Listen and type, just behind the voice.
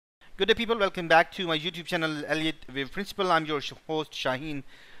Good day, people. Welcome back to my YouTube channel, Elliott Wave Principal. I'm your host, Shaheen.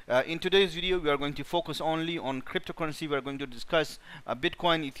 In today's video, we are going to focus only on cryptocurrency. We are going to discuss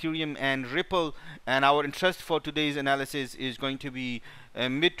Bitcoin, Ethereum, and Ripple. And our interest for today's analysis is going to be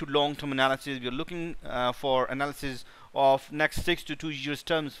mid to long-term analysis. We are looking for analysis of next 6 to 2 years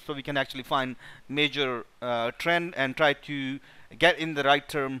terms, so we can actually find major trend and try to get in the right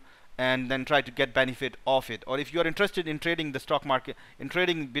term and then try to get benefit of it. Or if you are interested in trading the stock market, in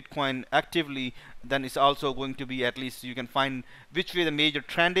trading Bitcoin actively, then it's also going to be, at least you can find which way the major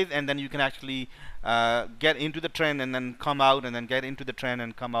trend is, and then you can actually get into the trend and then come out, and then get into the trend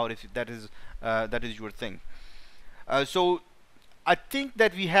and come out, if that is your thing. So I think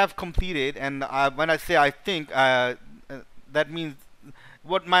that we have completed, and when I say I think, that means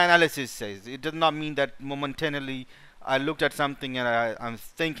what my analysis says. It does not mean that momentarily I looked at something and I'm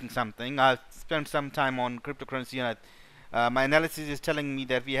thinking something. I spent some time on cryptocurrency, and my analysis is telling me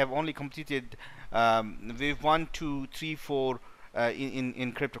that we have only completed wave 1, 2, 3, 4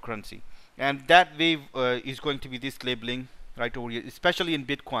 in cryptocurrency, and that wave is going to be this labeling right over here, especially in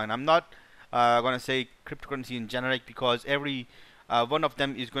Bitcoin. I'm not going to say cryptocurrency in generic, because every one of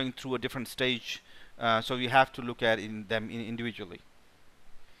them is going through a different stage, so we have to look at them individually.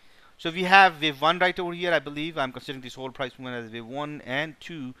 So we have wave 1 right over here. I believe I'm considering this whole price movement as wave 1 and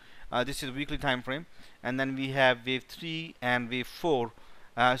 2. This is weekly time frame, and then we have wave 3 and wave 4.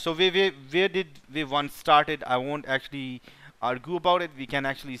 So where did wave 1 started? I won't actually argue about it. We can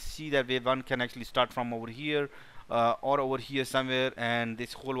actually see that wave 1 can actually start from over here or over here somewhere, and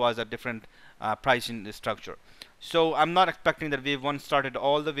this whole was a different pricing structure. So I'm not expecting that wave 1 started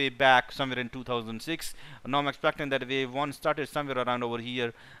all the way back somewhere in 2006. No, I'm expecting that wave 1 started somewhere around over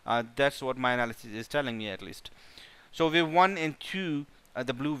here. That's what my analysis is telling me, at least. So wave 1 and 2,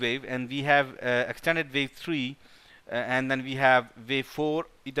 the blue wave, and we have extended wave 3, and then we have wave 4.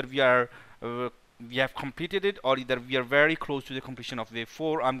 Either we have completed it, or either we are very close to the completion of wave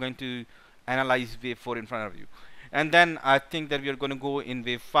 4. I'm going to analyze wave 4 in front of you. And then I think that we are going to go in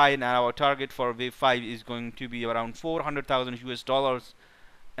wave 5, and our target for wave 5 is going to be around 400,000 US dollars,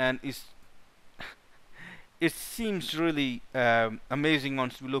 and it seems really amazing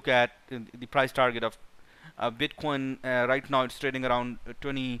once we look at the price target of Bitcoin. Right now it's trading around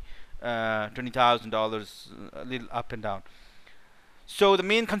 $20,000, a little up and down. So the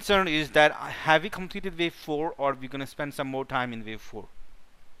main concern is that, have we completed wave 4, or are we going to spend some more time in wave 4?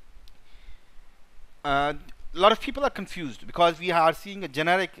 A lot of people are confused because we are seeing a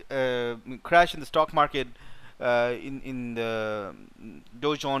generic crash in the stock market, in the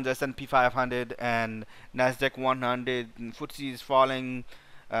Dow Jones, S&P 500, and Nasdaq 100. And FTSE is falling.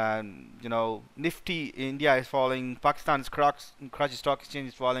 Nifty India is falling. Pakistan's Karachi Stock Exchange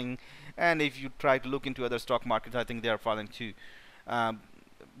is falling. And if you try to look into other stock markets, I think they are falling too.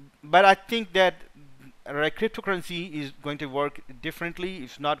 But I think that cryptocurrency is going to work differently.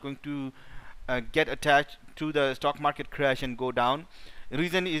 It's not going to get attached to the stock market crash and go down. The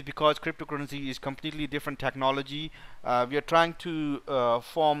reason is because cryptocurrency is completely different technology. We are trying to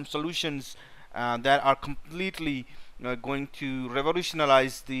form solutions that are completely going to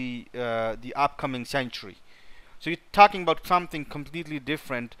revolutionize the upcoming century. So you're talking about something completely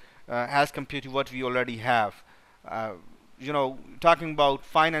different as compared to what we already have. Talking about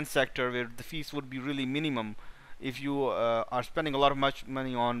finance sector, where the fees would be really minimum. If you are spending a lot of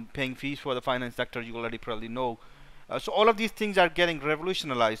money on paying fees for the finance sector, you already probably know. So all of these things are getting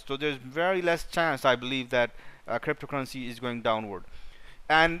revolutionized. So there's very less chance, I believe, that cryptocurrency is going downward.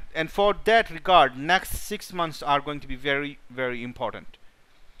 And for that regard, next 6 months are going to be very, very important.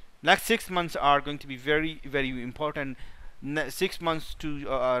 Next 6 months are going to be very, very important. 6 months to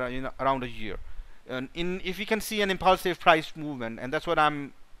around a year. And if you can see an impulsive price movement, and that's what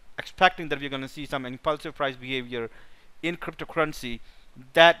I'm expecting, that we're going to see some impulsive price behavior in cryptocurrency,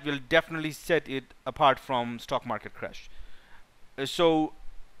 that will definitely set it apart from stock market crash. So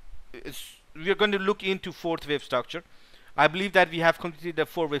we're going to look into fourth wave structure. I believe that we have completed the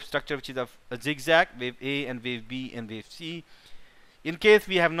 4-wave structure, which is a zigzag, wave A and wave B and wave C. In case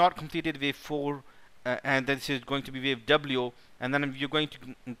we have not completed wave 4, and this is going to be wave W, and then we're going to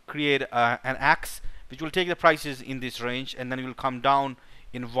create an X, which will take the prices in this range, and then it will come down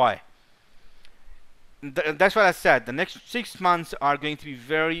in Y. That's what I said. The next 6 months are going to be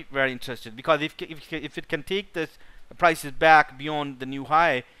very, very interesting, because if it can take the prices back beyond the new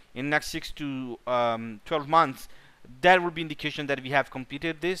high in next 6 to 12 months, that would be indication that we have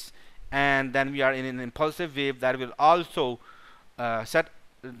completed this, and then we are in an impulsive wave that will also set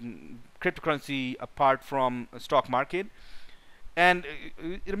cryptocurrency apart from stock market. And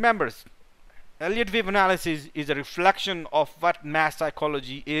remember, Elliott wave analysis is a reflection of what mass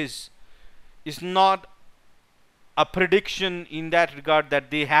psychology is. It's not a prediction in that regard that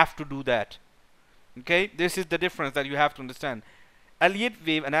they have to do that. Okay, this is the difference that you have to understand. Elliott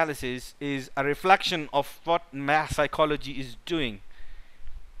wave analysis is a reflection of what mass psychology is doing.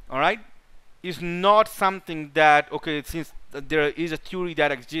 All right, it's not something that, okay, since there is a theory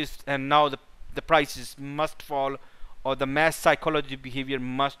that exists and now the prices must fall or the mass psychology behavior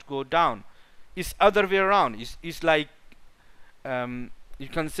must go down. It's other way around. It's like you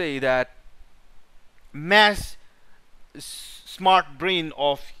can say that mass smart brain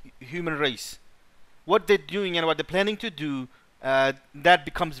of human race, what they're doing and what they're planning to do, that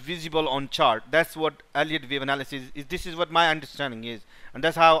becomes visible on chart. That's what Elliott wave analysis is. This is what my understanding is, and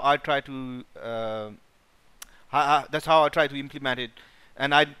that's how I try to implement it.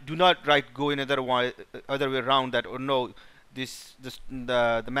 And I do not go in other way around that, or no,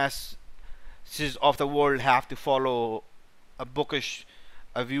 the masses of the world have to follow a bookish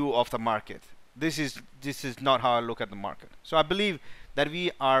view of the market. This is not how I look at the market. So I believe that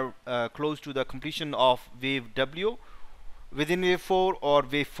we are close to the completion of wave W within wave 4 or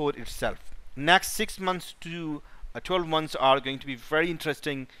wave 4 itself. Next 6 months to 12 months are going to be very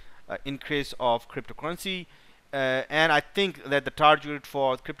interesting in case of cryptocurrency, and I think that the target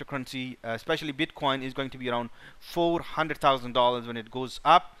for cryptocurrency, especially Bitcoin, is going to be around $400,000 when it goes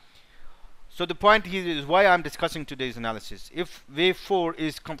up. So the point here is why I'm discussing today's analysis. If wave 4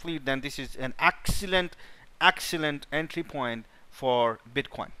 is complete, then this is an excellent entry point for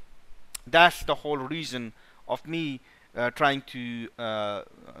Bitcoin. That's the whole reason of me trying to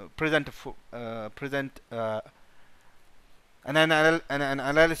present an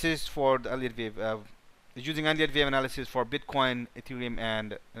analysis for the Elliott wave, using Elliott wave analysis for Bitcoin, Ethereum,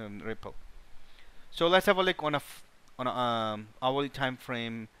 and Ripple. So let's have a look on a hourly time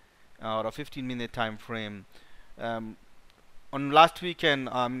frame or a 15-minute time frame. On last weekend,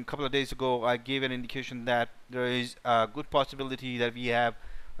 a couple of days ago, I gave an indication that there is a good possibility that we have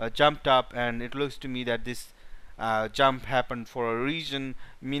jumped up, and it looks to me that this jump happened for a reason,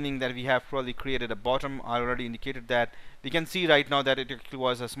 meaning that we have probably created a bottom. I already indicated that. We can see right now that it actually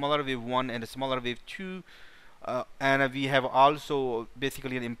was a smaller wave 1 and a smaller wave 2, and we have also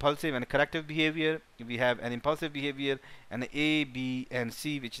basically an impulsive and a corrective behavior. We have an impulsive behavior and A, B, and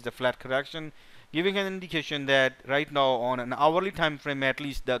C, which is a flat correction, giving an indication that right now on an hourly time frame, at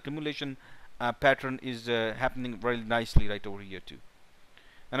least the accumulation pattern is happening very nicely right over here too.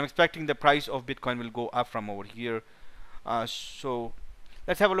 And I'm expecting the price of Bitcoin will go up from over here. So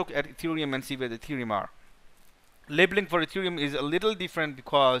let's have a look at Ethereum and see where the Ethereum are. Labeling for Ethereum is a little different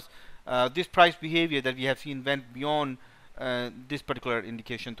because this price behavior that we have seen went beyond this particular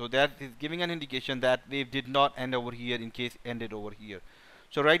indication. So that is giving an indication that wave did not end over here in case ended over here.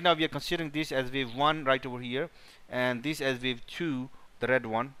 So right now we are considering this as wave 1 right over here, and this as wave 2, the red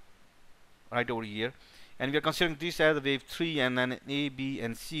one right over here, and we are considering this as wave 3, and then A, B,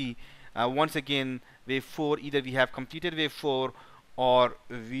 and C. Once again, wave 4, either we have completed wave 4 or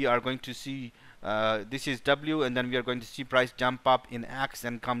we are going to see this is W, and then we are going to see price jump up in X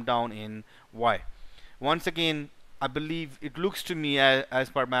and come down in Y. Once again, I believe it looks to me as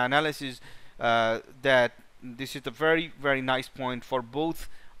per my analysis that this is a very nice point for both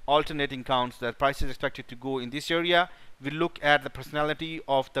alternating counts, that price is expected to go in this area. We look at the personality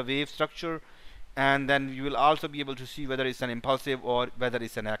of the wave structure, and then you will also be able to see whether it's an impulsive or whether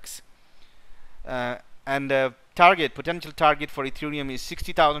it's an X. And the potential target for Ethereum is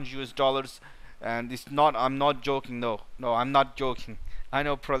 60,000 US dollars, and it's not, I'm not joking. No, I'm not joking. I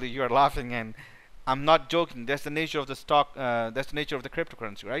know probably you are laughing, and I'm not joking. That's the nature of the stock, that's the nature of the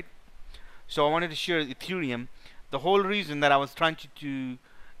cryptocurrency, right? So I wanted to share Ethereum. The whole reason that I was trying to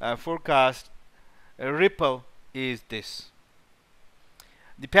forecast Ripple is this.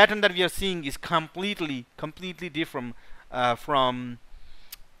 The pattern that we are seeing is completely different from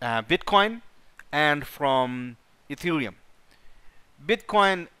Bitcoin and from Ethereum.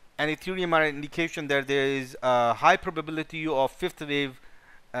 Bitcoin and Ethereum are an indication that there is a high probability of fifth wave,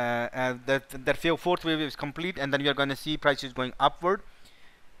 and that fourth wave is complete, and then we are going to see prices going upward.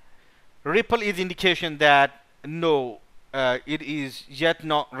 Ripple is indication that no, it is yet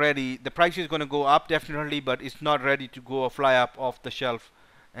not ready. The price is going to go up definitely, but it's not ready to go fly up off the shelf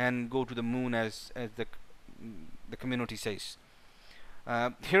and go to the moon as the community says.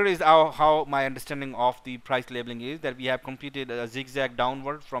 Here is how my understanding of the price labeling is, that we have completed a zigzag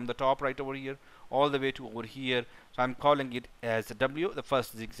downward from the top right over here all the way to over here. So I'm calling it as a W, the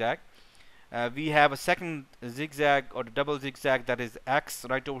first zigzag. We have a second zigzag or double zigzag, that is X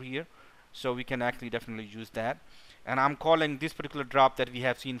right over here. So we can actually definitely use that. And I'm calling this particular drop that we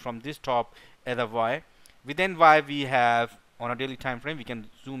have seen from this top as a Y. Within Y we have, on a daily time frame, we can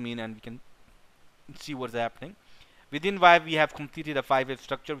zoom in and we can see what's happening. Within Y we have completed a 5-wave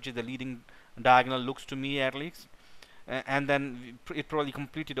structure, which is the leading diagonal, looks to me at least. And then it probably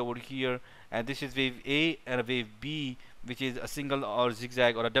completed over here, and this is wave A and a wave B, which is a single or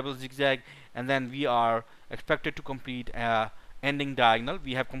zigzag or a double zigzag, and then we are expected to complete a ending diagonal.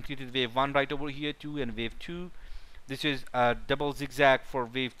 We have completed wave 1 right over here, 2 and wave 2. This is a double zigzag for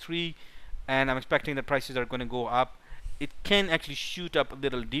wave 3, and I'm expecting that prices are going to go up. It can actually shoot up a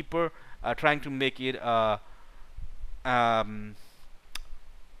little deeper, trying to make it um,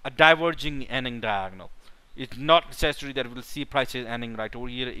 a diverging ending diagonal. It's not necessary that we'll see prices ending right over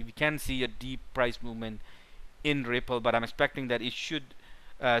here. We can see a deep price movement in Ripple, but I'm expecting that it should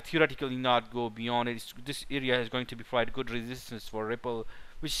theoretically not go beyond it. This area is going to provide good resistance for Ripple,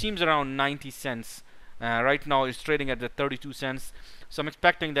 which seems around 90 cents. Right now it's trading at the 32 cents. So I'm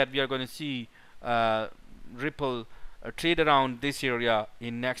expecting that we are going to see Ripple trade around this area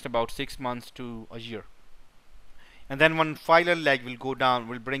in next about 6 months to a year. And then one final leg will go down,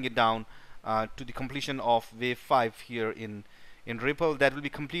 will bring it down to the completion of wave 5 here in Ripple. That will be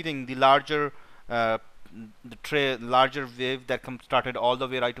completing the larger larger wave that started all the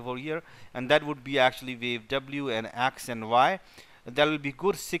way right over here, and that would be actually wave W and X and Y. There will be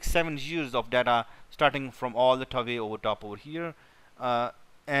good 6-7 years of data starting from all the way over top over here.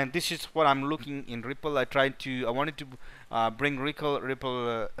 And this is what I'm looking in Ripple. I wanted to bring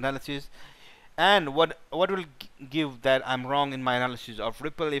Ripple analysis. And what will give that I'm wrong in my analysis of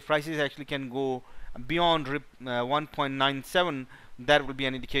Ripple. If prices actually can go beyond 1.97, that will be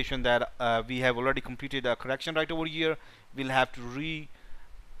an indication that we have already completed a correction right over here. We'll have to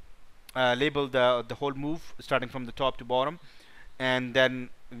label the whole move starting from the top to bottom, and then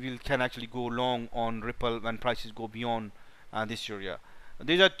we can actually go long on Ripple when prices go beyond this area.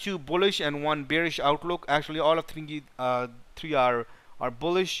 These are 2 bullish and 1 bearish outlook. Actually, all of three are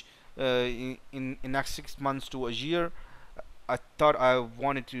bullish. In next 6 months to a year. I thought I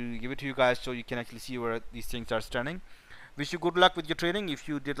wanted to give it to you guys so you can actually see where these things are standing. Wish you good luck with your trading. If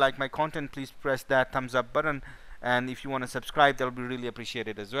you did like my content, please press that thumbs up button, and if you want to subscribe, that would be really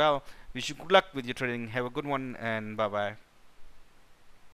appreciated as well. Wish you good luck with your trading. Have a good one, and bye bye.